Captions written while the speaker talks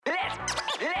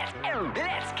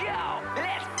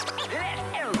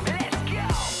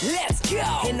Let's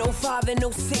go. In '05 and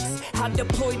 '06, I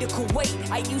deployed to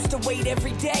Kuwait. I used to wait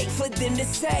every day for them to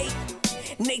say,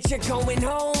 nature going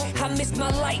home. I missed my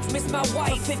life, missed my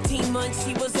wife. For 15 months,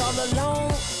 she was all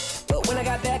alone. But when I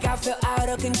got back, I felt out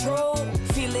of control.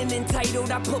 Feeling entitled,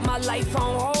 I put my life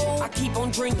on hold. I keep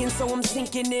on drinking, so I'm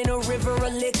sinking in a river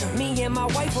of liquor. Me and my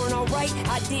wife weren't alright,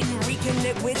 I didn't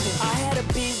reconnect with her. I had a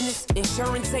business,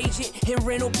 insurance agent, and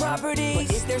rental properties.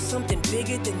 But is there something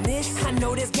bigger than this? I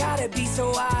know there's gotta be,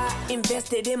 so I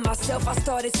invested in myself. I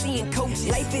started seeing coaches.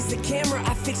 Life is a camera,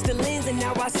 I fixed the lens, and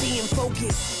now I see in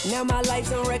focus. Now my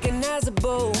life's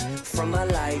unrecognizable from my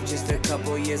life just a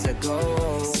couple years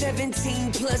ago.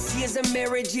 17 plus years of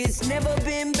marriage, it's never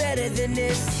been better than this.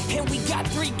 And we got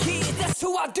 3 kids, that's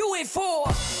who I do it for.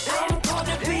 I'm called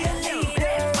to be a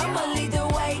leader. I'ma lead the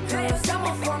way, cause I'm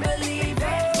a firm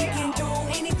believer. We can do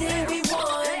anything we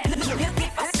want.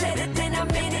 If I said it, then I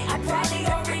meant it. I probably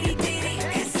already did it.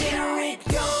 Consider it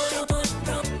done.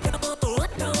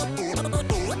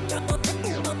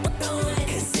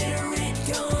 Consider it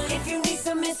done. If you need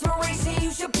some inspiration,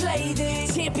 you should play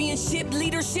this Championship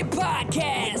Leadership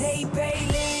Podcast. With Nate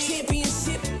Bailey.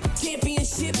 Championship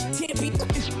Leadership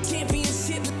Podcast.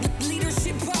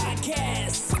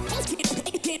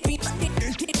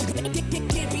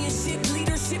 Championship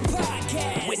Leadership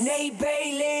Podcast with Nate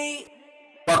Bailey.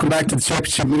 Welcome back to the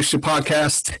Championship Leadership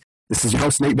Podcast. This is your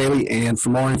host, Nate Bailey, and for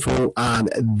more info on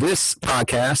this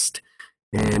podcast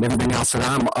and everything else that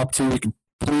I'm up to, you can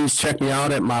please check me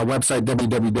out at my website,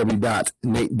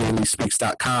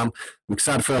 www.natebailey.speaks.com. I'm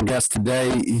excited for our guest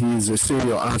today. He's a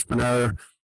serial entrepreneur,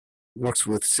 works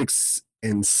with 6-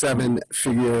 and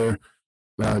 7-figure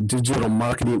digital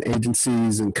marketing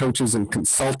agencies and coaches and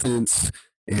consultants,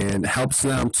 and helps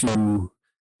them to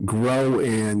grow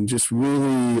and just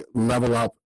really level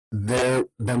up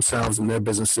themselves and their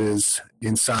businesses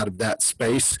inside of that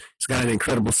space. He's got an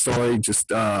incredible story,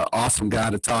 just awesome guy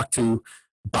to talk to.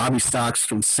 Bobby Stocks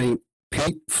from St.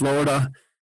 Pete, Florida,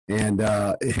 and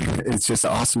it's just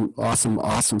an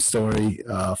awesome story.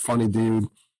 Funny dude,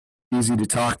 easy to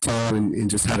talk to, and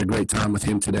just had a great time with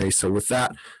him today. So with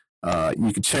that,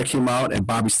 you can check him out at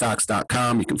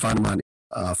bobbystocks.com. You can find him on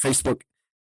Facebook,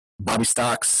 Bobby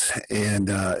Stocks, and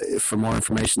for more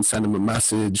information, send him a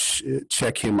message,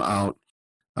 check him out.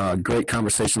 Great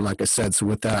conversation, like I said. So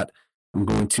with that, I'm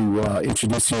going to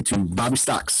introduce you to Bobby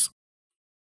Stocks.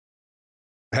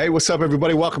 Hey, what's up,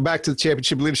 everybody? Welcome back to the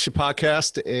Championship Leadership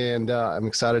Podcast, and I'm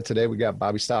excited today. We got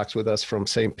Bobby Stocks with us from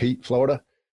St. Pete, Florida.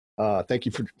 Thank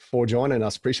you for joining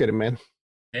us. Appreciate it, man.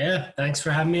 Yeah, thanks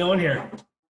for having me on here.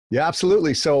 Yeah,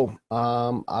 absolutely. So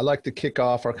I'd like to kick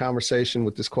off our conversation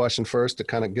with this question first to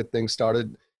kind of get things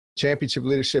started. Championship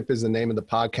Leadership is the name of the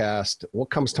podcast. What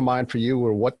comes to mind for you,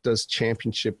 or what does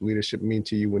championship leadership mean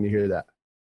to you when you hear that?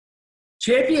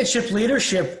 Championship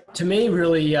leadership, to me,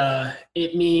 really,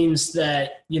 it means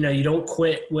that, you don't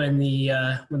quit when the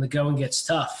going gets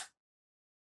tough.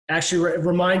 Actually, it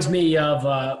reminds me of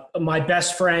my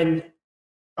best friend.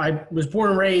 I was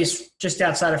born and raised just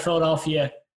outside of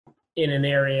Philadelphia in an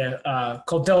area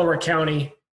called Delaware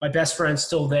County. My best friend's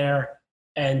still there.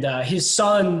 And his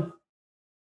son's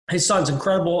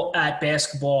incredible at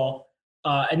basketball.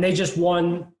 And they just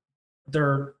won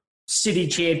their city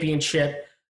championship.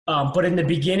 But in the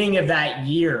beginning of that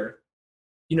year,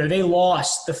 they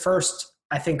lost the first,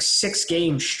 I think, 6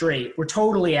 games straight. We're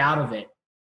totally out of it.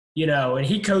 And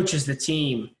he coaches the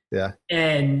team. Yeah.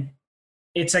 And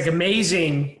it's like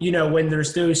amazing, when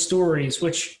there's those stories,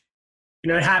 which,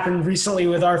 it happened recently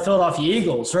with our Philadelphia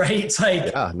Eagles, right? It's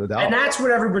like, yeah, no doubt. And that's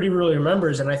what everybody really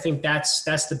remembers. And I think that's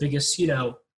the biggest,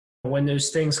 when those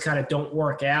things kind of don't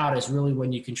work out is really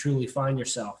when you can truly find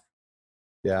yourself.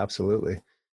 Yeah, absolutely.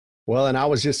 Well, and I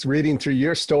was just reading through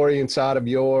your story inside of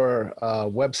your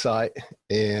website,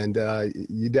 and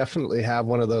you definitely have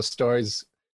one of those stories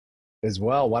as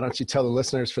well. Why don't you tell the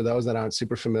listeners, for those that aren't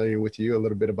super familiar with you, a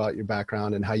little bit about your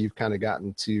background and how you've kind of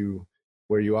gotten to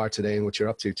where you are today and what you're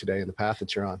up to today and the path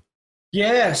that you're on?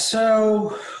 Yeah.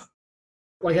 So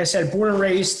like I said, born and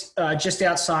raised just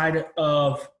outside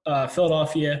of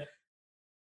Philadelphia,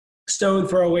 stone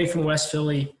throw away from West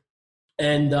Philly,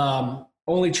 and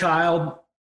only child,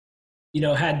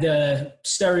 had the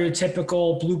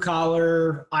stereotypical blue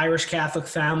collar Irish Catholic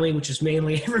family, which is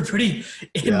mainly everybody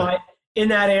in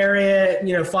that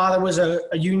area. Father was a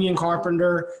union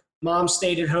carpenter. Mom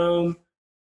stayed at home.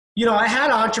 I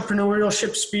had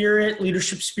entrepreneurship spirit,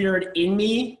 leadership spirit in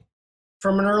me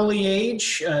from an early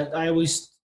age. I always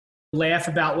laugh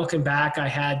about looking back. I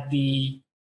had the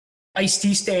iced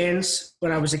tea stands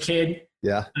when I was a kid.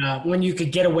 Yeah. When you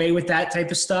could get away with that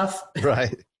type of stuff.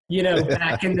 Right. You know,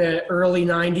 back in the early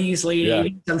 90s, late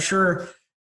 80s.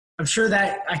 I'm sure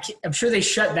they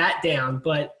shut that down.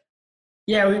 But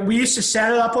yeah, we used to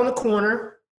set it up on the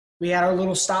corner. We had our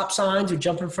little stop signs. We'd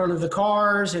jump in front of the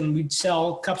cars and we'd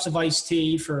sell cups of iced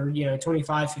tea for,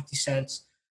 25, 50 cents.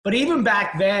 But even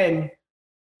back then,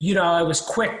 I was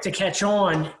quick to catch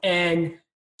on. And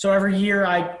so every year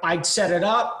I'd set it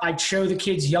up. I'd show the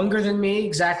kids younger than me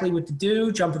exactly what to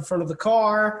do. Jump in front of the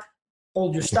car,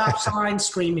 hold your stop sign,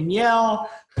 scream and yell,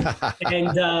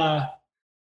 and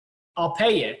I'll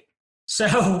pay you.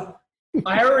 So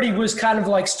I already was kind of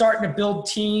like starting to build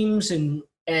teams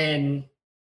and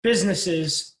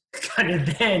businesses kind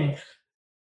of then.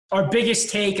 Our biggest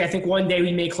take, I think one day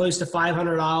we made close to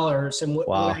 $500. And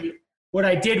what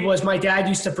I did was my dad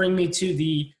used to bring me to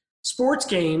the sports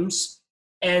games.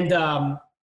 And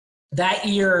that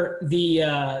year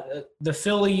the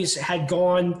Phillies had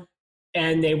gone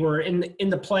and they were in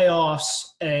the playoffs.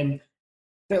 And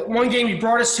the one game he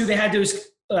brought us to, they had those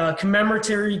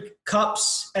commemorative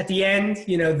cups at the end,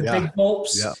 the big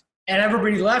gulps. Yeah. And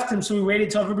everybody left them. So we waited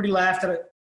till everybody left. And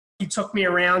he took me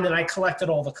around and I collected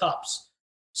all the cups.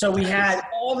 So we had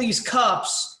all these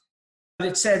cups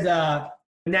that said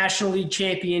National League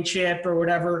Championship or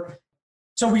whatever.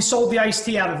 So we sold the iced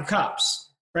tea out of the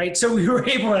cups, right? So we were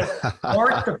able to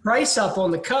mark the price up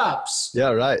on the cups. Yeah,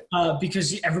 right.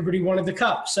 Because everybody wanted the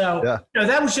cup. So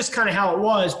that was just kind of how it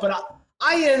was. But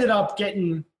I ended up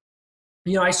getting,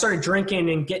 I started drinking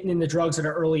and getting into drugs at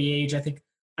an early age. I think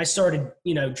I started,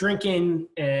 drinking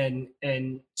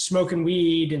and smoking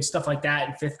weed and stuff like that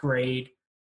in 5th grade.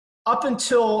 Up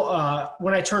until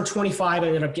when I turned 25, I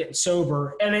ended up getting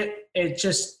sober. And it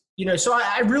just, so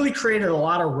I really created a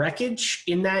lot of wreckage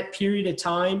in that period of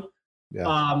time.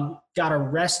 Yeah. Got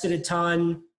arrested a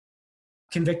ton,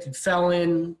 convicted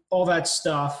felon, all that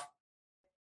stuff.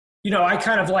 I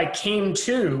kind of like came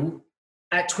to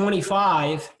at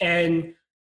 25 and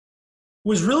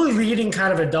was really leading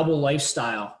kind of a double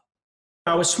lifestyle.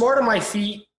 I was smart on my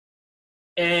feet,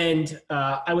 and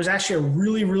I was actually a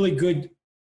really, really good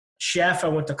chef. I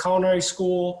went to culinary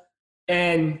school,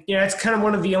 and it's kind of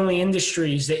one of the only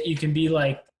industries that you can be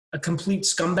like a complete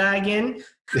scumbag in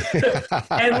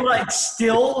and like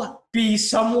still be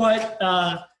somewhat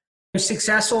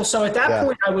successful. So at that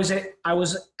point, I was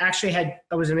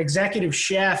an executive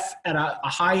chef at a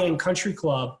high-end country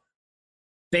club,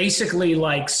 basically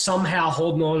like somehow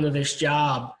holding on to this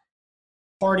job,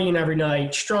 partying every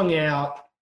night, strung out.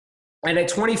 And at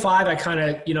 25, I kind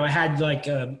of, I had like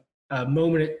a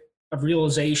moment of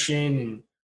realization and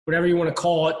whatever you want to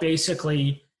call it.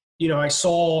 Basically, I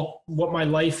saw what my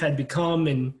life had become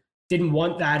and didn't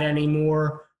want that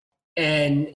anymore,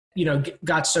 and,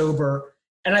 got sober.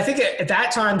 And I think at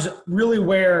that time's really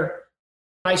where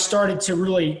I started to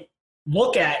really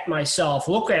look at myself,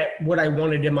 look at what I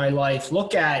wanted in my life,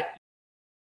 look at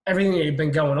everything that had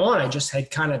been going on. I just had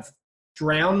kind of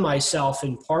drowned myself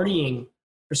in partying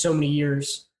for so many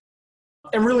years,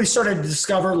 and really started to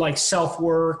discover like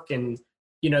self-work and,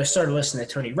 started listening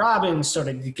to Tony Robbins,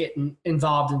 started to get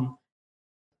involved in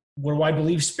what do I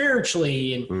believe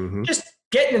spiritually, and just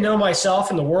getting to know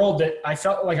myself in the world. That I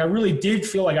felt like I really did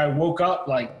feel like I woke up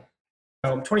like,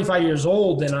 I'm 25 years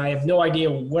old and I have no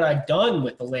idea what I've done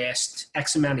with the last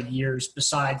X amount of years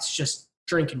besides just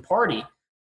drink and party.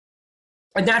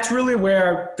 And that's really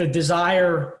where the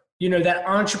desire, that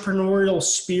entrepreneurial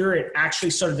spirit actually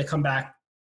started to come back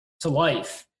to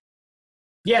life.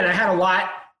 Yeah, and I had a lot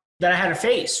that I had to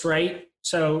face, right?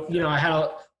 So, I had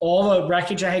all the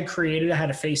wreckage I had created, I had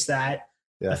to face that.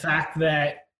 Yeah. The fact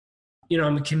that,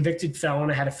 I'm a convicted felon,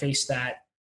 I had to face that.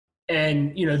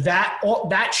 And,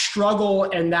 that struggle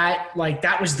and that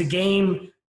was the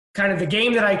game, kind of the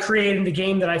game that I created, the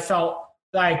game that I felt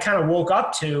that I kind of woke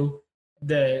up to,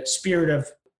 the spirit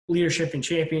of leadership and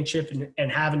championship,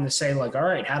 and having to say like, all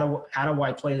right, how do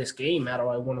I play this game? How do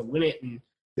I want to win it? And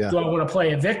do I want to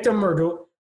play a victim or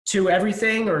to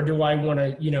everything, or do I want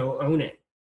to, own it?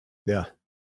 Yeah.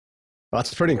 Well,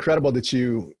 that's pretty incredible that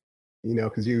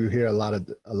because you hear a lot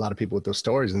of people with those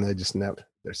stories, and they're just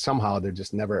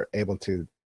never able to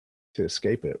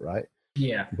escape it, right?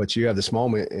 Yeah. But you have this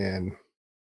moment, and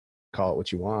call it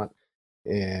what you want,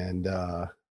 and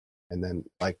then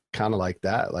like kind of like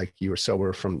that, like you were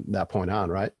sober from that point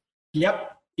on, right?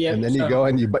 Yep. Yeah. And then you go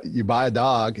and you buy a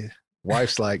dog.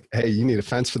 Wife's like, "Hey, you need a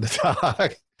fence for the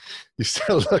dog." You're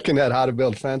still looking at how to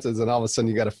build fences, and all of a sudden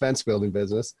you got a fence building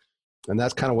business, and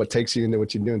that's kind of what takes you into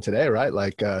what you're doing today, right?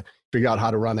 Like figure out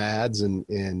how to run ads and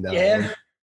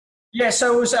yeah.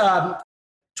 So it was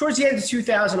towards the end of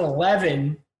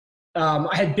 2011.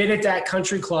 I had been at that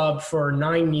country club for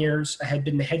 9 years. I had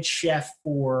been the head chef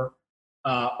for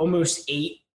almost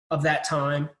 8 of that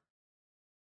time.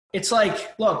 It's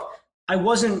like, look, I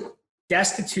wasn't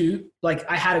destitute. Like,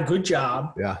 I had a good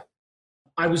job. Yeah.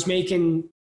 I was making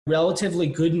relatively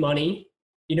good money.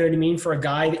 You know what I mean? For a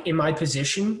guy in my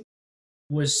position,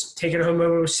 was taking home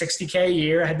over $60K a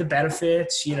year. I had the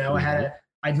benefits, you know,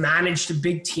 I'd managed a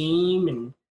big team,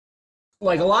 and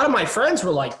like a lot of my friends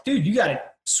were like, dude, you got it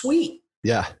sweet.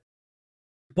 Yeah.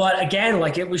 But again,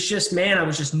 like, it was just, man, I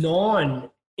was just gnawing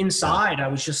inside. I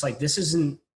was just like, this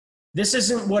isn't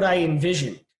what I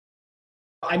envisioned.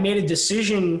 I made a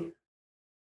decision,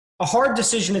 a hard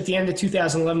decision at the end of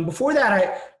 2011. Before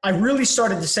that, I really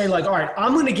started to say, like, all right,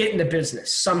 I'm going to get into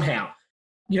business somehow.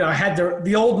 You know, I had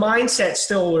the old mindset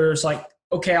still where it's like,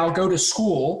 okay, I'll go to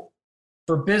school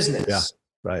for business. Yeah,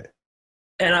 right.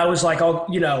 And I was like, I'm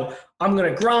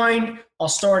going to grind. I'll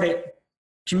start at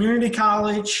community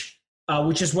college,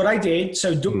 which is what I did.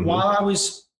 So while I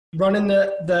was running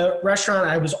the restaurant,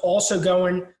 I was also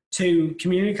going to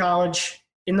community college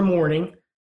in the morning.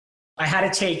 I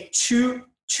had to take two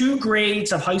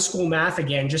grades of high school math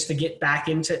again just to get back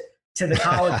into the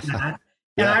college math.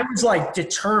 And I was like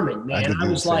determined, man. I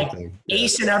was like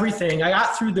acing everything. I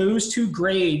got through those 2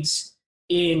 grades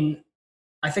in,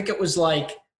 I think it was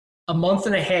like a month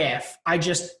and a half. I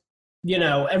just, you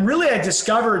know, and really I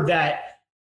discovered that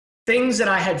things that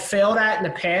I had failed at in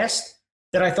the past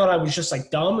that I thought I was just like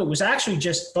dumb, it was actually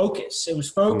just focus. It was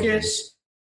focus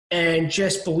and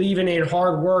just believing in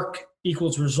hard work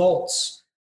equals results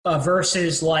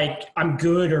versus like I'm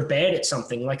good or bad at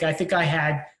something. Like I think I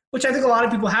had, which I think a lot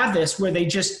of people have this, where they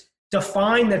just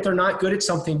define that they're not good at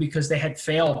something because they had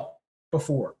failed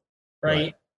before,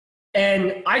 right?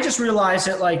 And I just realized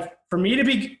that, like, for me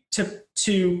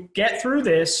to get through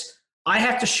this, I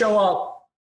have to show up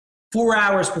 4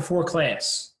 hours before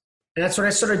class. And that's what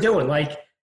I started doing. Like,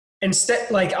 instead,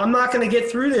 like, I'm not going to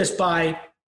get through this by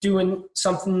doing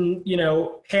something, you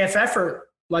know, half effort.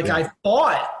 Like I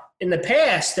thought in the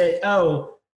past that,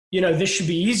 this should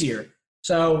be easier.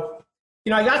 So, you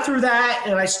know, I got through that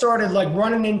and I started like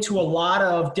running into a lot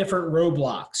of different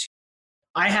roadblocks.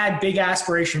 I had big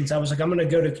aspirations. I was like, I'm going to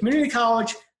go to community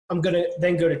college. I'm going to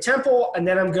then go to Temple, and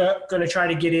then I'm going to try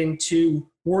to get into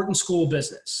Wharton School of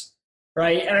Business,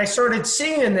 right? And I started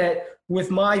seeing that with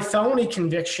my felony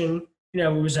conviction, you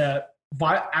know, it was a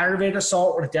aggravated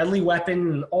assault with a deadly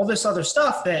weapon and all this other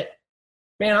stuff that,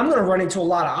 man, I'm going to run into a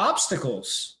lot of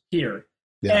obstacles here.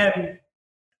 Yeah. And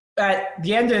at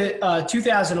the end of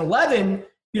 2011,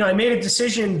 you know, I made a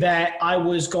decision that I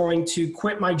was going to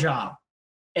quit my job.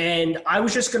 And I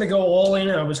was just going to go all in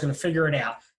and I was going to figure it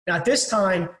out. Now, at this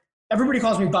time, everybody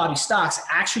calls me Bobby Stocks,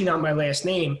 actually not my last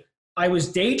name. I was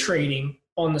day trading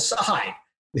on the side.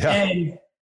 Yeah. And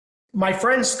my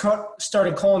friends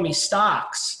started calling me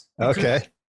Stocks. Because, okay.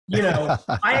 You know,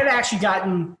 I had actually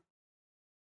gotten,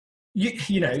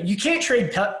 you can't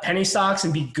trade penny stocks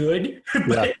and be good,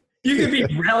 but you can be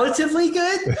relatively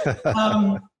good.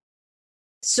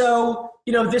 So,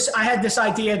 you know, I had this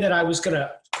idea that I was going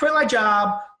to quit my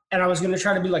job and I was going to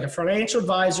try to be like a financial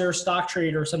advisor, stock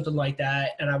trader, or something like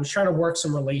that. And I was trying to work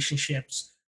some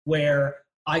relationships where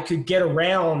I could get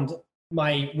around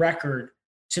my record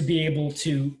to be able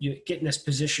to get in this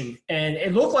position. And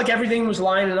it looked like everything was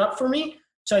lining up for me.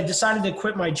 So I decided to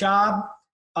quit my job,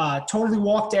 totally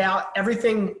walked out.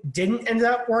 Everything didn't end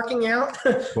up working out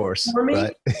of course, for me.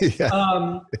 Right.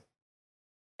 Yeah.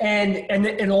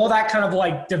 And all that kind of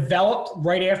like developed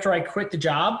right after I quit the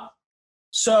job.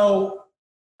 So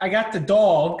I got the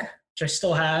dog, which I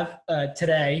still have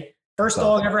today. First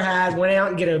dog I ever had. Went out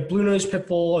and get a blue nose pit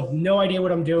bull. Have no idea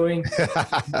what I'm doing.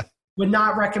 Would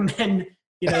not recommend.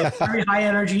 You know, very high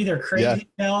energy. They're crazy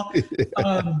hell.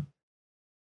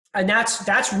 And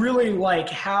that's really like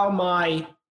how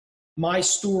my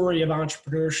story of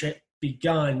entrepreneurship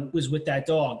begun, was with that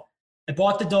dog. I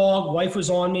bought the dog. Wife was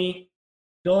on me.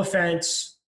 Built a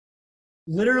fence.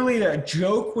 Literally a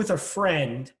joke with a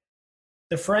friend.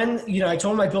 The friend, you know, I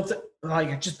told him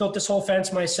I just built this whole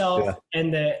fence myself. Yeah.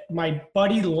 And my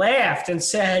buddy laughed and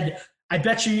said, I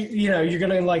bet you're going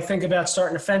to like think about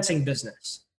starting a fencing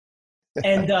business.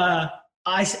 And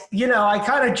I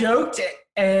kind of joked.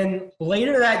 And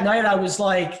later that night I was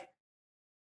like,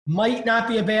 might not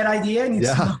be a bad idea.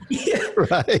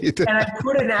 Right. And I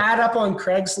put an ad up on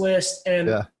Craigslist,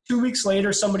 and 2 weeks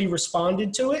later somebody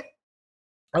responded to it.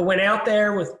 I went out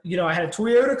there with, I had a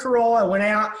Toyota Corolla. I went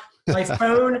out, my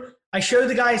phone, I showed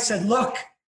the guy, I said, look,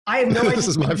 I have no idea. This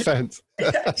is my fence.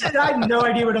 I said, I have no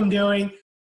idea what I'm doing.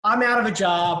 I'm out of a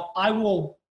job. I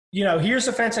will, here's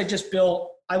the fence I just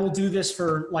built. I will do this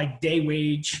for like day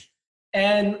wage.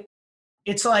 And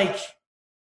it's like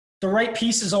the right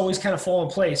pieces always kind of fall in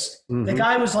place. Mm-hmm. The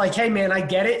guy was like, hey man, I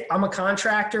get it. I'm a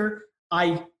contractor.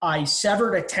 I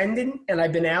severed a tendon and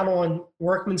I've been out on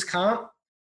workman's comp.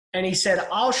 And he said,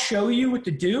 I'll show you what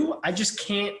to do. I just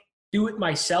can't do it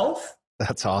myself.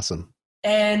 That's awesome.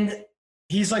 And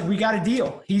he's like, we got a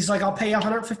deal. He's like, I'll pay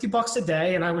 $150 a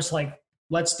day. And I was like,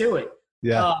 let's do it.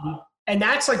 Yeah. And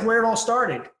that's like where it all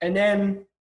started. And then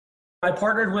I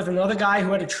partnered with another guy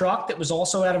who had a truck that was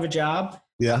also out of a job.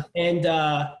 Yeah. And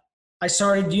I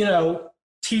started,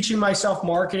 teaching myself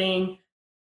marketing,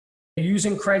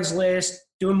 using Craigslist,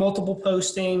 doing multiple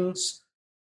postings.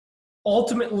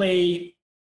 Ultimately,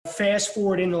 fast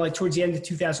forward into like towards the end of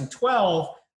 2012,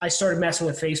 I started messing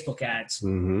with Facebook ads.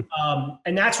 Mm-hmm.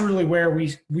 And that's really where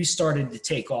we started to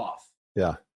take off.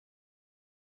 Yeah.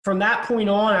 From that point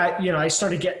on,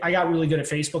 I got really good at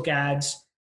Facebook ads,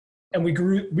 and we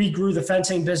grew the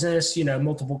fencing business,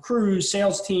 multiple crews,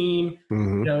 sales team,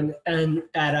 Mm-hmm. and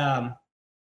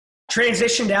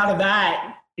transitioned out of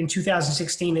that in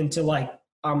 2016 into like,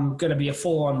 I'm going to be a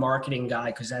full on marketing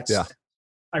guy. Cause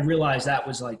I realized that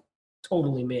was like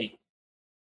totally me.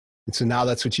 And so now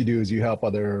that's what you do, is you help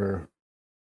other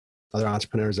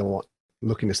entrepreneurs that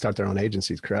looking to start their own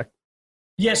agencies, correct?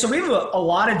 Yeah. So we have a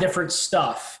lot of different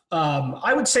stuff.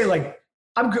 I would say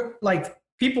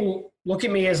people look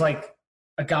at me as like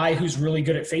a guy who's really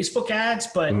good at Facebook ads,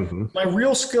 but Mm-hmm. my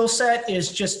real skill set is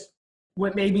just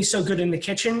what made me so good in the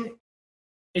kitchen.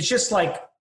 It's just like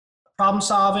problem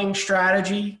solving,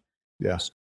 strategy. Yeah.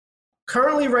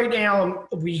 Currently right now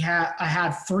I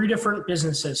have 3 different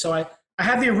businesses. So I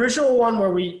have the original one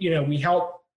where we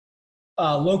help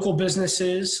local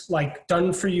businesses, like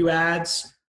done for you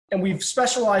ads. And we've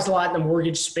specialized a lot in the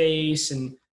mortgage space.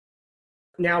 And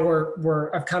now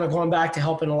I've kind of gone back to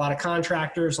helping a lot of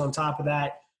contractors on top of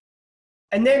that.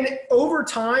 And then over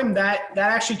time that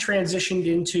actually transitioned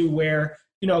into where,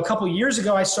 a couple of years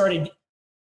ago, I started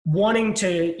wanting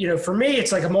to, for me,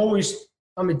 it's like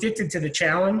I'm addicted to the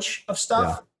challenge of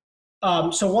stuff. Yeah.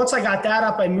 So once I got that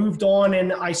up, I moved on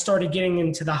and I started getting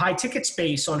into the high ticket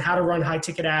space on how to run high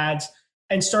ticket ads,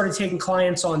 and started taking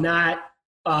clients on that.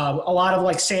 A lot of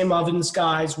like Sam Ovens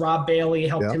guys, Rob Bailey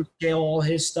helped him scale all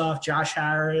his stuff, Josh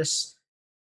Harris.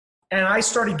 And I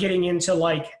started getting into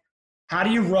like, how do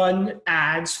you run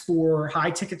ads for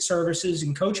high ticket services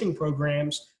and coaching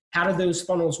programs? How do those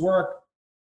funnels work?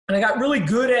 And I got really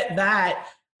good at that.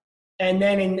 And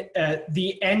then in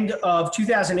the end of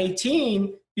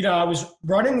 2018, I was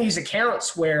running these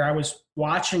accounts where I was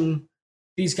watching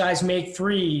these guys make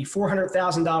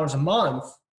 $400,000 a month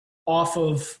off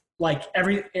of like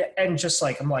and just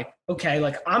like, I'm like, okay,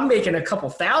 like I'm making a couple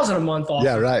thousand a month off.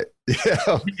 Yeah. Right.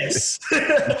 Yeah. This.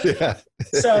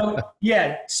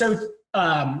 Yeah. So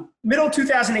middle of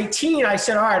 2018, I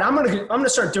said, all right, I'm going to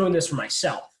start doing this for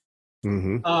myself.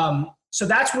 Mm-hmm. So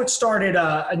that's what started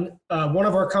one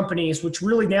of our companies, which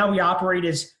really now we operate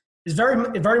is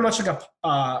very much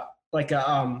like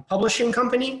a publishing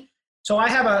company. So I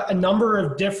have a number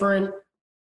of different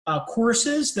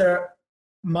courses that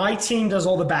my team does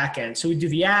all the back end. So we do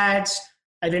the ads.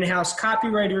 I have in-house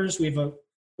copywriters. We have a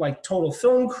total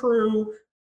film crew,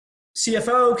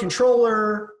 CFO,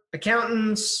 controller,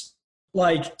 accountants,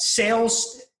 like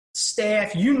sales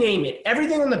staff, you name it.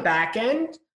 Everything on the back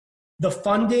end, the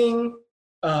funding,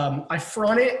 I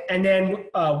front it, and then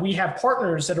we have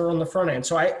partners that are on the front end.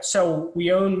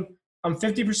 I'm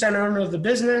 50% owner of the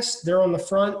business. They're on the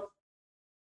front,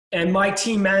 and my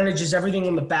team manages everything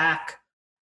on the back.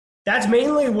 That's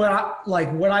mainly what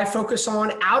I focus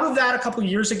on. Out of that, a couple of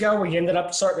years ago, we ended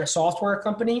up starting a software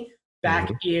company back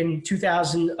in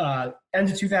end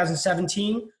of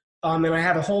 2017. And I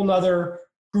have a whole nother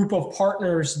group of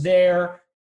partners there.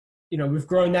 We've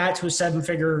grown that to a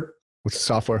 7-figure. What's the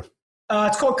software?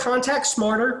 It's called Contact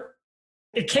Smarter.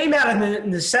 It came out of the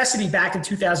necessity back in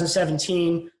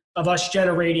 2017 of us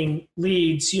generating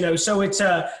leads. So it's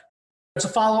a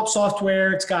follow-up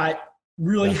software. It's got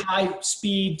really high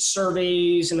speed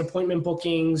surveys and appointment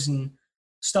bookings and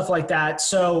stuff like that.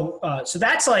 So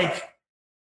that's like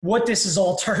what this is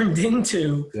all turned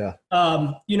into. Yeah.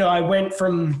 I went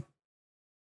from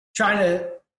trying to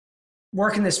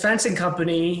work in this fencing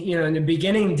company, in the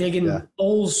beginning, digging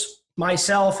holes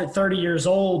myself at 30 years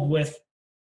old with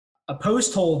a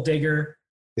post hole digger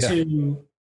to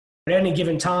at any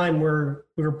given time we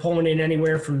were pulling in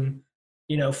anywhere from,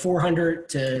 $400,000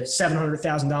 to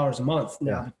 $700,000 a month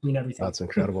now between everything. That's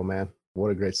incredible, man. What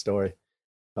a great story.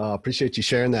 Appreciate you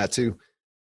sharing that too.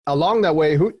 Along that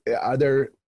way, are there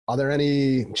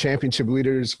any championship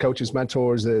leaders, coaches,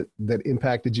 mentors that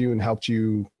impacted you and helped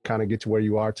you kind of get to where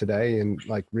you are today and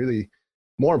like really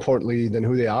more importantly than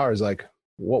who they are is like,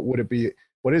 what would it be?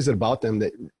 What is it about them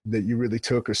that you really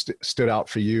took or stood out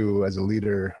for you as a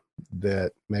leader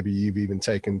that maybe you've even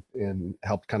taken and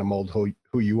helped kind of mold who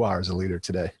you are as a leader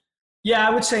today? Yeah,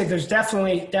 I would say there's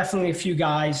definitely a few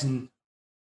guys, and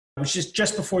it was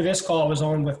just before this call I was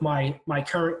on with my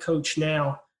current coach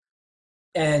now.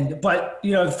 But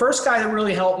the first guy that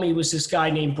really helped me was this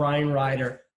guy named Brian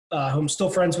Ryder, who I'm still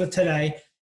friends with today.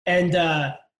 And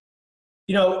I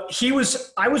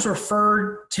was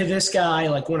referred to this guy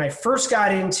like when I first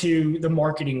got into the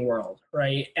marketing world,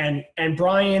 right? And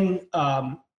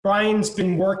Brian's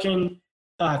been working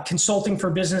consulting for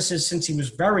businesses since he was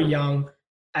very young,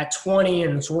 at 20,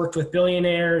 and has worked with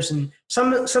billionaires. And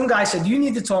some guy said, you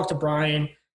need to talk to Brian.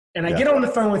 And I get on the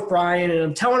phone with Brian and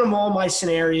I'm telling him all my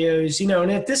scenarios,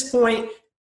 and at this point,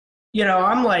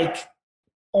 I'm like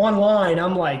online,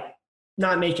 I'm like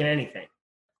not making anything.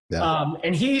 Yeah.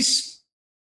 And he's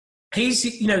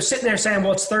sitting there saying,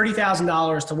 well, it's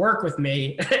 $30,000 to work with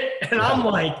me. And I'm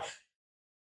like,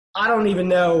 I don't even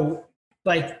know.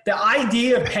 Like, the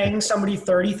idea of paying somebody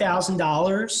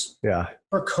 $30,000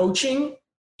 for coaching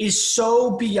is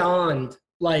so beyond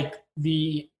like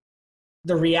the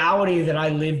reality that I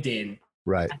lived in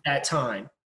at that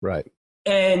time. Right.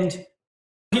 And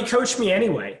he coached me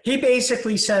anyway. He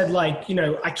basically said, like,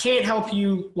 I can't help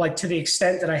you like to the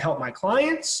extent that I help my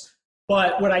clients,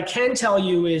 but what I can tell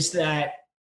you is that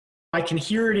I can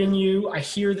hear it in you. I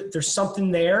hear that there's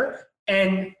something there,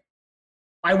 and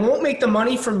I won't make the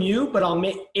money from you, but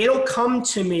it'll come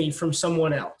to me from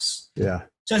someone else. Yeah.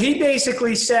 So he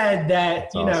basically said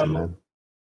that, that's awesome,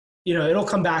 it'll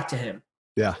come back to him.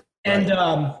 Yeah. And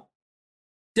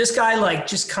this guy, like,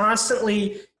 just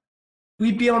constantly,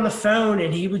 we'd be on the phone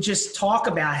and he would just talk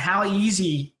about how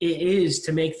easy it is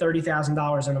to make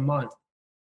 $30,000 in a month.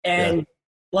 And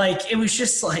like, it was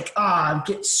just like, I'm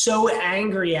getting so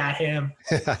angry at him.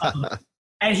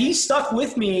 And he stuck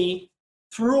with me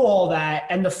through all that.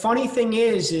 And the funny thing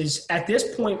is at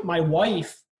this point, my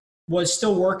wife was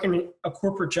still working a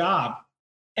corporate job,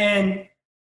 and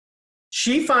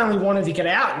she finally wanted to get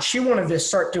out and she wanted to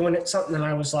start doing it something. And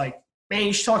I was like, man,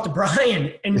 you should talk to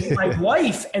Brian. And my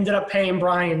wife ended up paying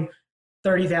Brian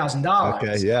 $30,000.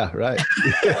 Okay. Yeah. Right.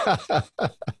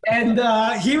 And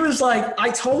he was like, I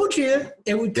told you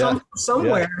it would come from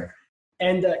somewhere. Yeah.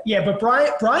 And but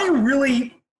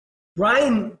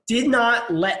Brian did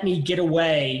not let me get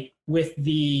away with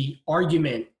the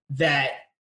argument that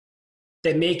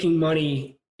making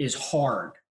money is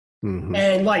hard. Mm-hmm.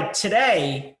 And like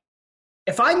today,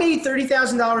 if I made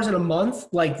 $30,000 in a month,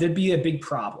 like, there'd be a big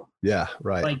problem. Yeah,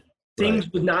 right. Like, things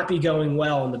would not be going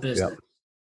well in the business. Yep.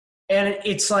 And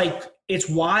it's like, it's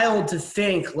wild to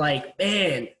think, like,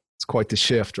 man. It's quite the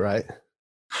shift, right?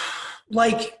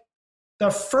 Like,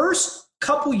 the first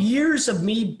couple years of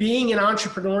me being in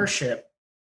entrepreneurship,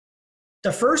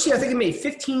 the first year I think I made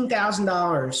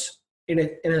 $15,000 in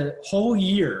a whole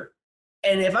year.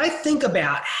 And if I think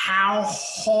about how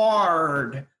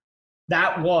hard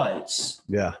that was,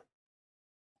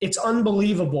 it's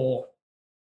unbelievable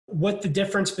what the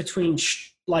difference between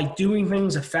like doing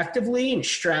things effectively and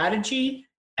strategy,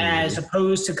 as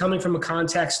opposed to coming from a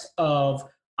context of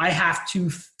I have to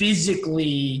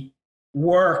physically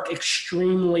work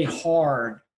extremely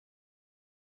hard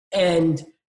and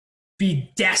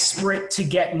be desperate to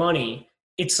get money.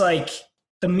 It's like,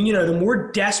 the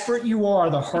more desperate you are,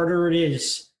 the harder it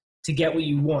is to get what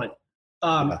you want.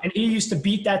 And he used to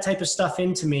beat that type of stuff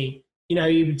into me.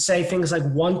 He would say things like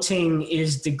wanting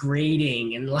is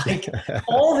degrading and like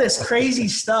all this crazy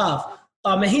stuff.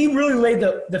 And he really laid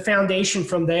the foundation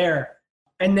from there.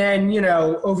 And then,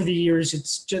 over the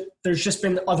years, there's just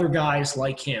been other guys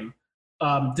like him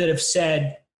that have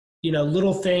said,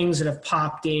 little things that have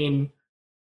popped in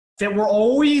that were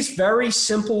always very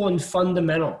simple and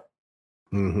fundamental.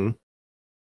 Mm-hmm.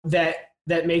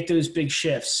 That make those big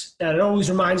shifts. And it always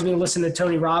reminds me of listening to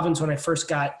Tony Robbins when I first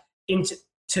got into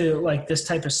like this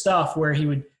type of stuff, where he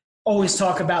would always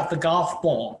talk about the golf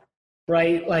ball,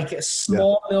 right? Like a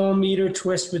small millimeter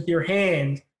twist with your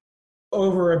hand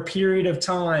over a period of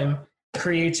time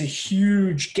creates a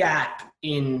huge gap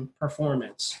in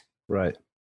performance. Right.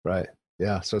 Right.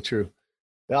 Yeah. So true.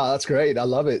 Yeah, that's great. I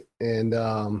love it. And,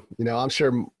 I'm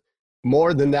sure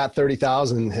more than that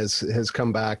 30,000 has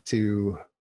come back to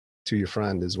your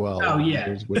friend as well. Oh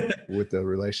yeah. with the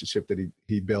relationship that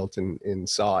he built and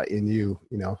saw in you,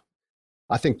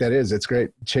 I think it's great.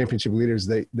 Championship leaders,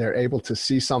 they're able to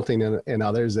see something in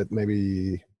others that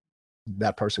maybe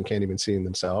that person can't even see in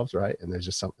themselves. Right. And there's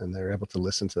just something, they're able to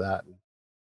listen to that.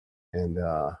 And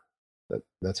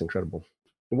that's incredible.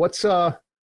 What's on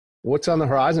the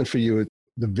horizon for you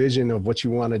the vision of what you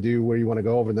want to do, where you want to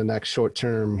go over the next short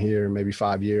term here, maybe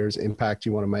 5 years, impact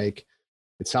you want to make.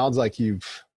 It sounds like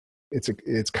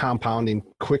it's compounding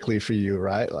quickly for you,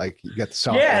 right? Like you get the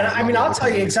software. Yeah. I mean, I'll tell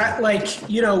you exactly, like,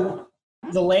 you know,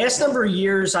 the last number of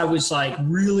years I was like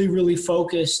really, really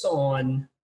focused on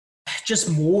just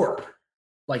more,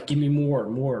 like give me more.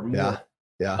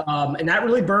 Yeah. And that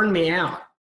really burned me out.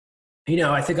 You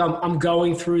know, I think I'm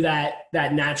going through that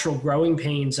natural growing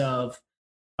pains of,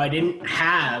 I didn't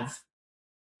have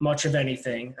much of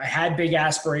anything. I had big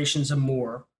aspirations of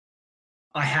more.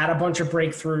 I had a bunch of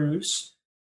breakthroughs.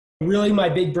 Really, my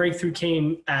big breakthrough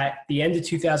came at the end of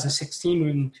 2016,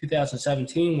 moving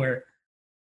 2017, where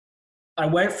I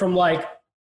went from like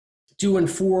doing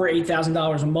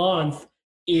 $8,000 a month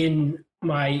in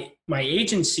my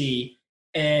agency,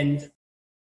 and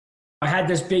I had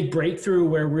this big breakthrough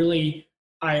where really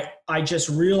I just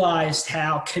realized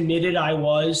how committed I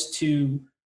was to.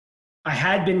 I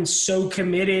had been so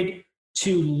committed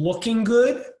to looking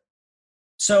good.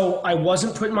 So I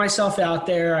wasn't putting myself out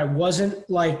there. I wasn't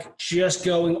like just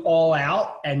going all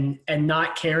out and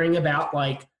not caring about,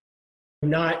 like,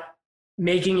 not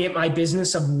making it my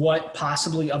business of what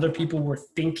possibly other people were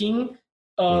thinking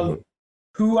of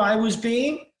who I was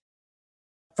being.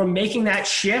 From making that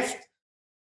shift,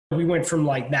 we went from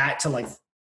like that to like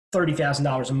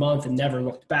 $30,000 a month and never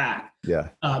looked back. Yeah.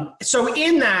 So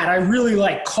in that, I really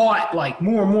like caught like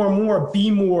more, be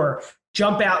more,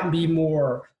 jump out and be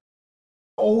more,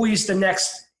 always the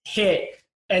next hit.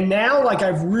 And now, like,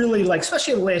 I've really, like,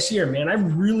 especially last year, man, I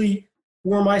really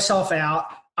wore myself out.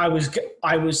 I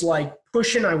was like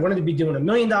pushing. I wanted to be doing $1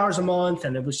 million a month,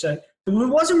 and it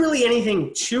wasn't really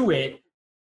anything to it.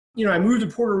 You know, I moved to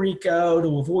Puerto Rico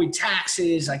to avoid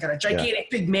taxes. I got a gigantic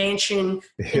big mansion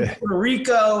in Puerto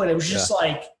Rico, and it was just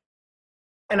like,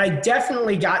 and I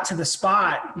definitely got to the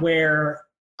spot where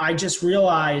I just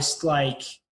realized, like,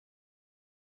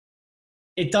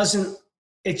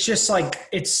 it's just like,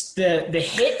 it's the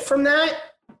hit from that,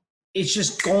 it's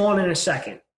just gone in a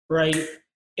second, right?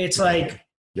 It's like,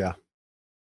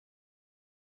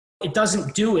 it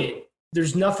doesn't do it.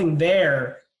 There's nothing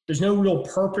there. There's no real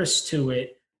purpose to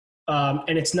it.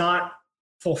 And it's not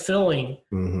fulfilling.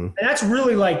 And that's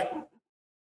really like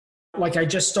I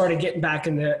just started getting back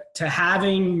to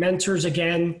having mentors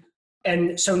again.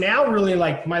 And so now really,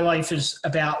 like, my life is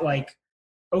about, like,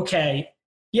 okay,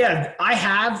 yeah,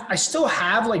 I still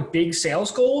have like big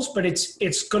sales goals, but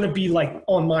it's going to be like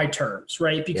on my terms,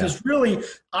 right? Because really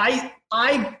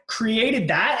I created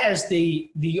that as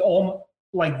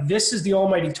like, this is the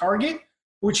almighty target,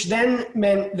 which then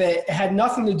meant that it had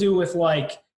nothing to do with,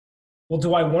 like, well,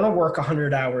 do I want to work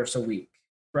 100 hours a week,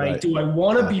 right? Do I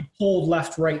want to be pulled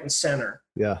left, right, and center?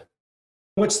 Yeah.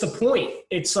 What's the point?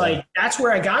 It's like, that's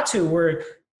where I got to, where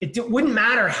it wouldn't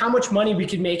matter how much money we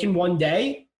could make in one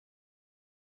day.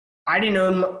 I didn't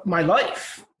own my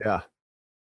life. Yeah.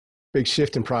 Big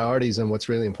shift in priorities and what's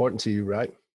really important to you,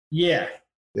 right? Yeah.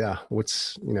 Yeah.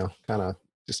 What's, kind of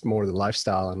just more the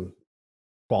lifestyle and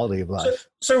quality of life.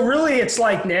 So really, it's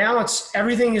like, now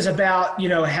everything is about,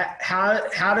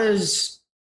 how's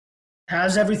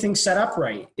everything set up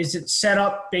right? Is it set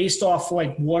up based off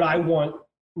like what I want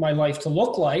my life to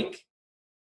look like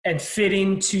and fit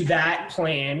into that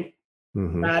plan,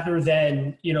 rather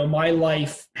than, my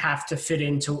life have to fit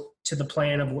into the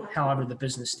plan of however the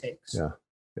business takes. Yeah.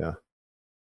 Yeah.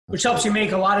 Which helps you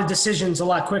make a lot of decisions a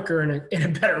lot quicker in a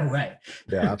better way.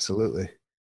 Yeah, absolutely.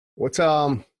 What's,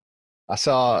 I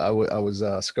saw, I was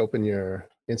scoping your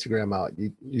Instagram out.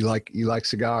 You like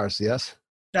cigars, yes?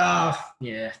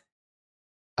 Yeah.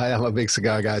 I am a big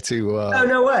cigar guy too. Oh,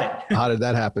 no way. How did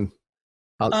that happen?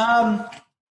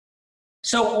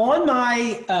 So on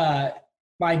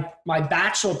my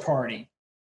bachelor party,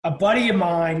 a buddy of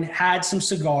mine had some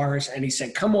cigars, and he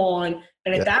said, come on.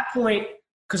 And at that point,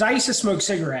 because I used to smoke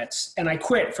cigarettes, and I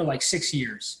quit for like 6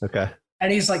 years. Okay.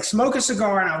 And he's like, smoke a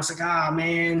cigar. And I was like,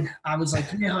 man. I was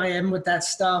like, I am with that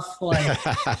stuff. Like,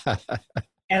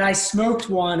 and I smoked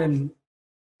one, and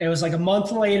it was like a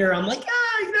month later, I'm like,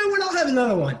 you know what? I'll have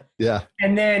another one. Yeah.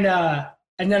 And then I,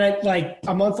 like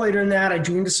a month later than that, I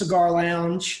joined a cigar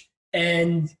lounge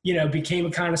and, became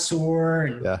a connoisseur.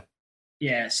 And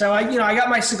yeah. So I got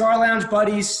my cigar lounge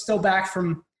buddies still back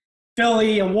from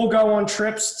Philly, and we'll go on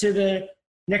trips to the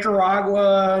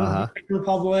Nicaragua, and Dominican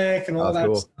Republic, and all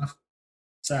that stuff.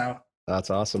 So that's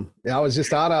awesome. Yeah, I was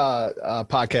just on a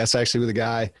podcast actually with a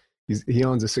guy. He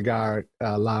owns a cigar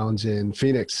lounge in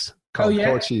Phoenix called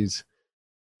Portuguese.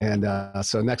 And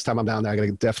so next time I'm down there, I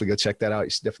gotta definitely go check that out. You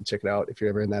should definitely check it out if you're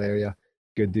ever in that area.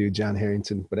 Good dude, John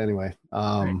Harrington. But anyway,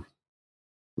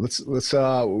 let's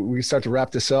we start to wrap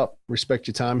this up. Respect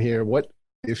your time here. What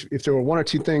if there were one or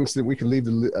two things that we could leave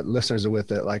the listeners with,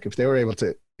 that like if they were able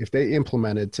to, if they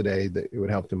implemented today, that it would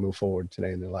help them move forward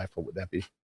today in their life, what would that be?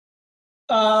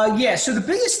 Yeah. So the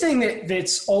biggest thing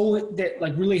that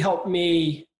like really helped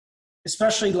me,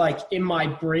 especially like in my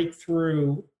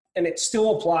breakthrough, and it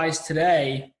still applies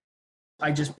today,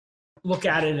 I just look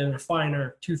at it in a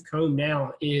finer tooth comb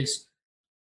now, is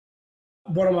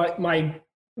one of my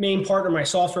main partner, my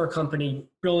software company,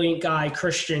 brilliant guy,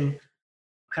 Christian,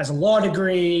 has a law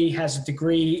degree, has a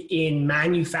degree in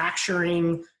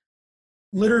manufacturing,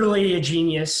 literally a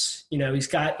genius. You know, he's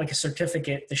got like a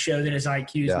certificate to show that his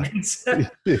IQ is immense.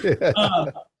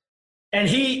 And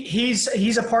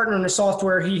he's a partner in the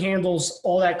software. He handles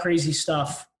all that crazy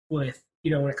stuff with,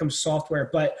 you know, when it comes to software.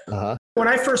 But when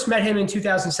I first met him in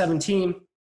 2017,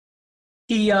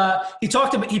 he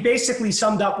basically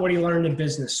summed up what he learned in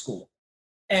business school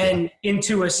and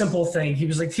into a simple thing. He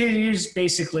was like, here's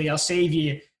basically, I'll save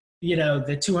you, you know,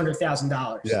 the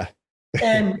 $200,000. Yeah.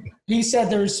 And he said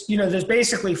there's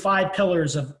basically 5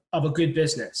 pillars of a good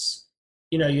business.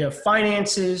 You know, you have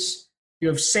finances, you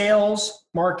have sales,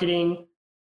 marketing,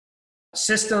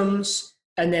 systems,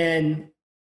 and then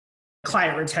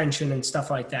client retention and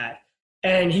stuff like that.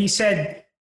 And he said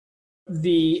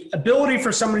the ability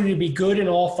for somebody to be good in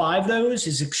all 5 of those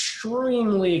is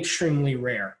extremely, extremely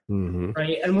rare. Mm-hmm.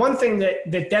 Right. And one thing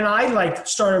that then I like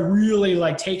started really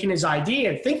like taking his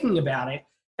idea and thinking about it.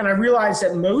 And I realized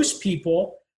that most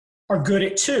people are good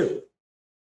at 2.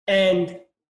 And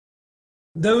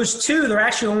those 2, they're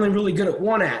actually only really good at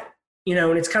 1 at, you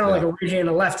know, and it's kind of like a right hand and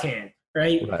a left hand.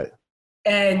 Right.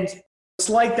 And it's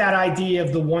like that idea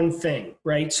of the one thing,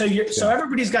 right? So so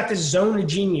everybody's got this zone of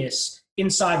genius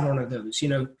inside one of those. You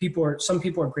know, some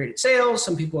people are great at sales,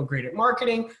 some people are great at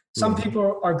marketing, some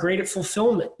people are great at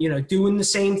fulfillment, you know, doing the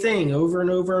same thing over and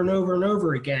over and over and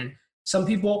over again. Some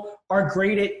people are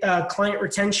great at client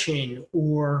retention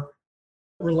or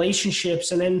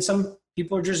relationships, and then some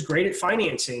people are just great at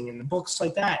financing and the books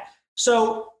like that.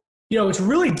 So, you know, it's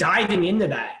really diving into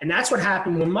that. And that's what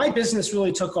happened when my business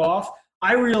really took off.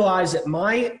 I realized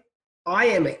that I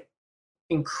am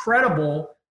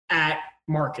incredible at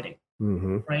marketing,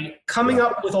 right? Coming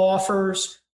up with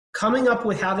offers, coming up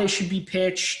with how they should be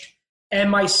pitched. And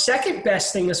my second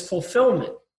best thing is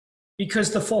fulfillment,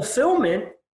 because the fulfillment,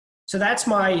 so that's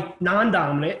my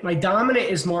non-dominant. My dominant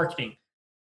is marketing.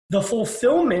 The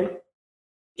fulfillment,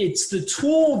 it's the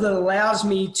tool that allows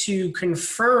me to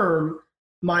confirm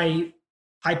my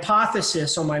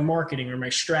hypothesis on my marketing or my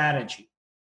strategy,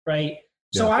 right?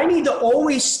 So I need to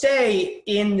always stay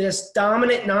in this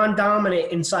dominant,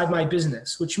 non-dominant inside my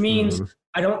business, which means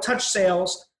I don't touch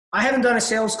sales. I haven't done a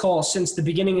sales call since the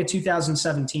beginning of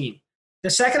 2017. The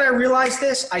second I realized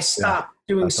this, I stopped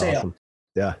doing sales. Awesome.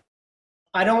 Yeah.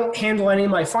 I don't handle any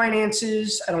of my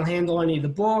finances. I don't handle any of the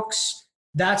books.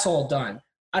 That's all done.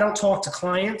 I don't talk to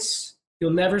clients.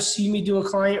 You'll never see me do a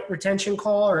client retention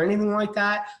call or anything like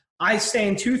that. I stay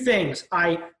in 2 things.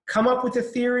 I come up with a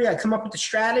theory. I come up with a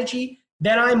strategy.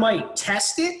 Then I might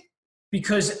test it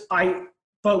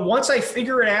but once I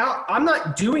figure it out, I'm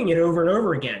not doing it over and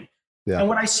over again. Yeah. And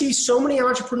what I see so many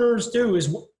entrepreneurs do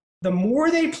is the more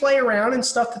they play around in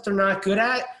stuff that they're not good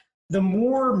at, the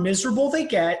more miserable they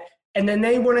get. And then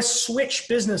they want to switch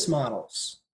business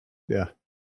models. Yeah.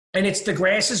 And it's the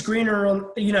grass is greener,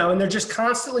 you know, and they're just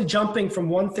constantly jumping from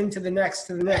one thing to the next,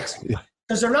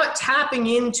 because they're not tapping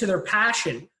into their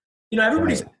passion. You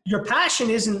know, your passion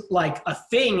isn't like a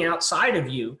thing outside of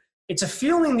you. It's a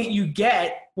feeling that you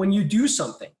get when you do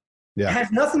something. Yeah. It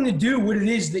has nothing to do with what it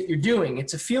is that you're doing.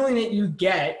 It's a feeling that you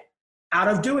get out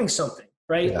of doing something,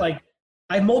 right? Yeah. Like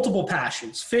I have multiple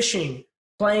passions: fishing,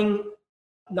 playing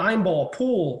 9-ball,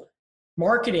 pool,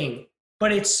 marketing.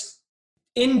 But it's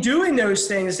in doing those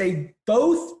things, they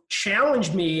both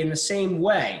challenge me in the same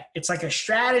way. It's like a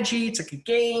strategy. It's like a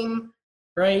game,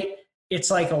 right?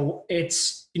 It's like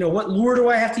you know, what lure do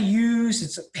I have to use?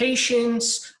 It's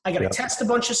patience. I got to test a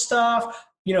bunch of stuff.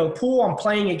 You know, pool, I'm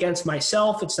playing against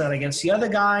myself. It's not against the other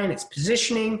guy, and it's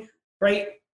positioning, right?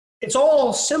 It's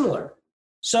all similar.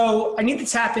 So I need to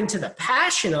tap into the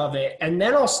passion of it, and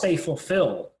then I'll stay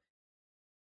fulfilled.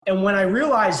 And when I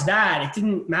realized that, it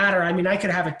didn't matter. I mean, I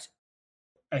could have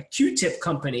a Q-tip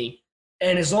company,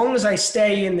 and as long as I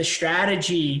stay in the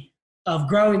strategy of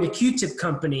growing the Q-tip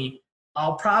company,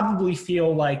 I'll probably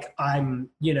feel like I'm,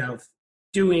 you know,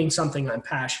 doing something I'm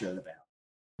passionate about.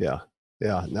 Yeah.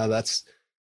 Yeah. No, that's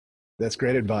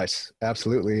great advice.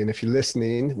 Absolutely. And if you're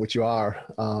listening, which you are,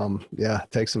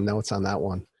 take some notes on that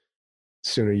one. The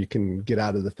sooner you can get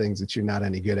out of the things that you're not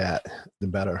any good at, the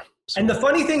better. So. And the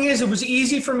funny thing is, it was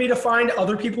easy for me to find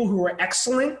other people who were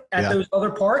excellent at those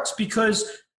other parts,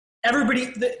 because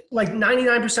everybody, like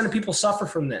 99% of people suffer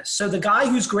from this. So the guy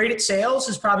who's great at sales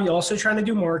is probably also trying to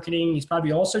do marketing. He's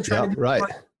probably also trying to do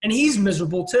marketing, and he's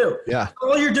miserable too. Yeah.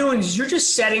 All you're doing is you're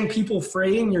just setting people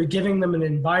free, and you're giving them an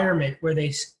environment where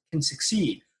they can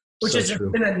succeed, which has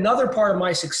been another part of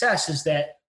my success, is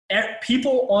that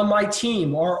people on my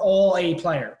team are all A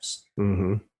players.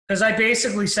 Because I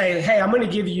basically say, hey, I'm going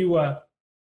to give you a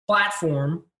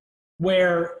platform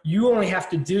where you only have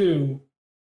to do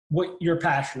what you're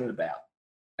passionate about.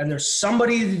 And there's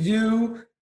somebody to do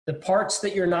the parts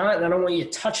that you're not, and I don't want you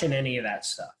touching any of that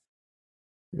stuff.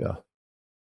 Yeah,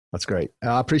 that's great.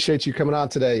 I appreciate you coming on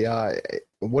today.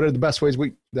 What are the best ways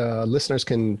the listeners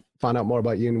can find out more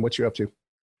about you and what you're up to?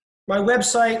 My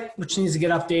website, which needs to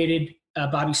get updated,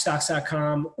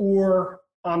 bobbystocks.com, or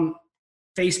on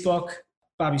Facebook,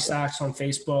 Bobby Stocks on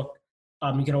Facebook.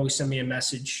 You can always send me a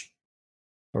message.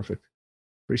 Perfect.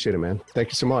 Appreciate it, man. Thank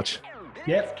you so much.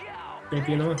 Yep. Great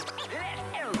being on.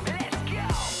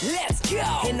 Let's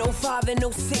go. In 05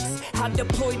 and 06, I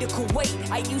deployed to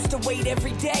Kuwait. I used to wait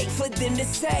every day for them to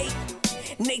say,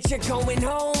 nature going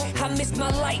home. I missed my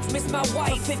life, missed my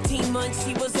wife. 15 months,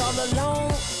 she was all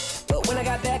alone. But when I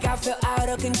got back, I felt out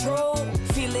of control.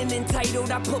 Feeling entitled,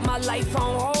 I put my life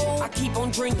on hold. I keep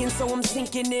on drinking, so I'm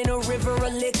sinking in a river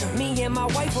of liquor. Me and my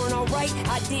wife weren't alright,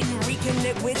 I didn't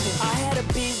reconnect with her. I had a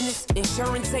business,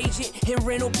 insurance agent, and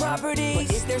rental properties.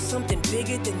 But is there something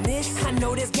bigger than this? I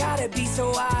know there's gotta be,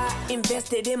 so I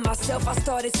invested in myself. I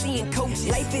started seeing coaches.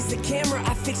 Life is a camera,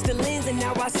 I fixed the lens, and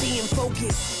now I see in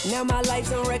focus. Now my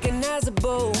life's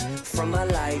unrecognizable from my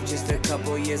life just a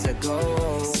couple years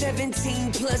ago.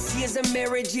 17 plus years of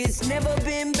marriage, it's never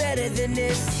been better than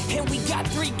this. And we got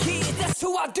 3 kids, that's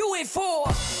who I do it for.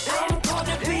 I'm called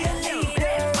to be a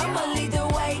leader. I'ma lead the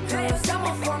way, cause I'm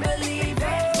a firm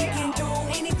believer. We can do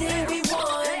anything we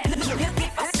want.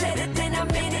 If I said it, then I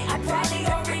meant it. I probably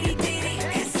already did it.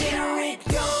 Consider it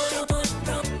done.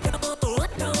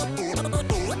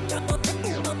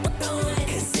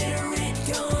 Consider it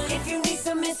done. If you need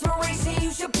some inspiration,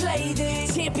 you should play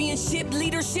this Championship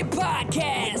Leadership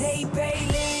Podcast. Hey,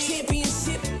 Bailey.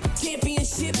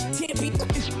 Championship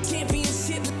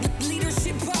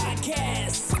Leadership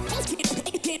Podcast.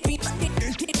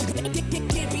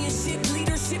 Championship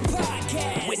Leadership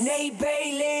Podcast with Nate Bailey.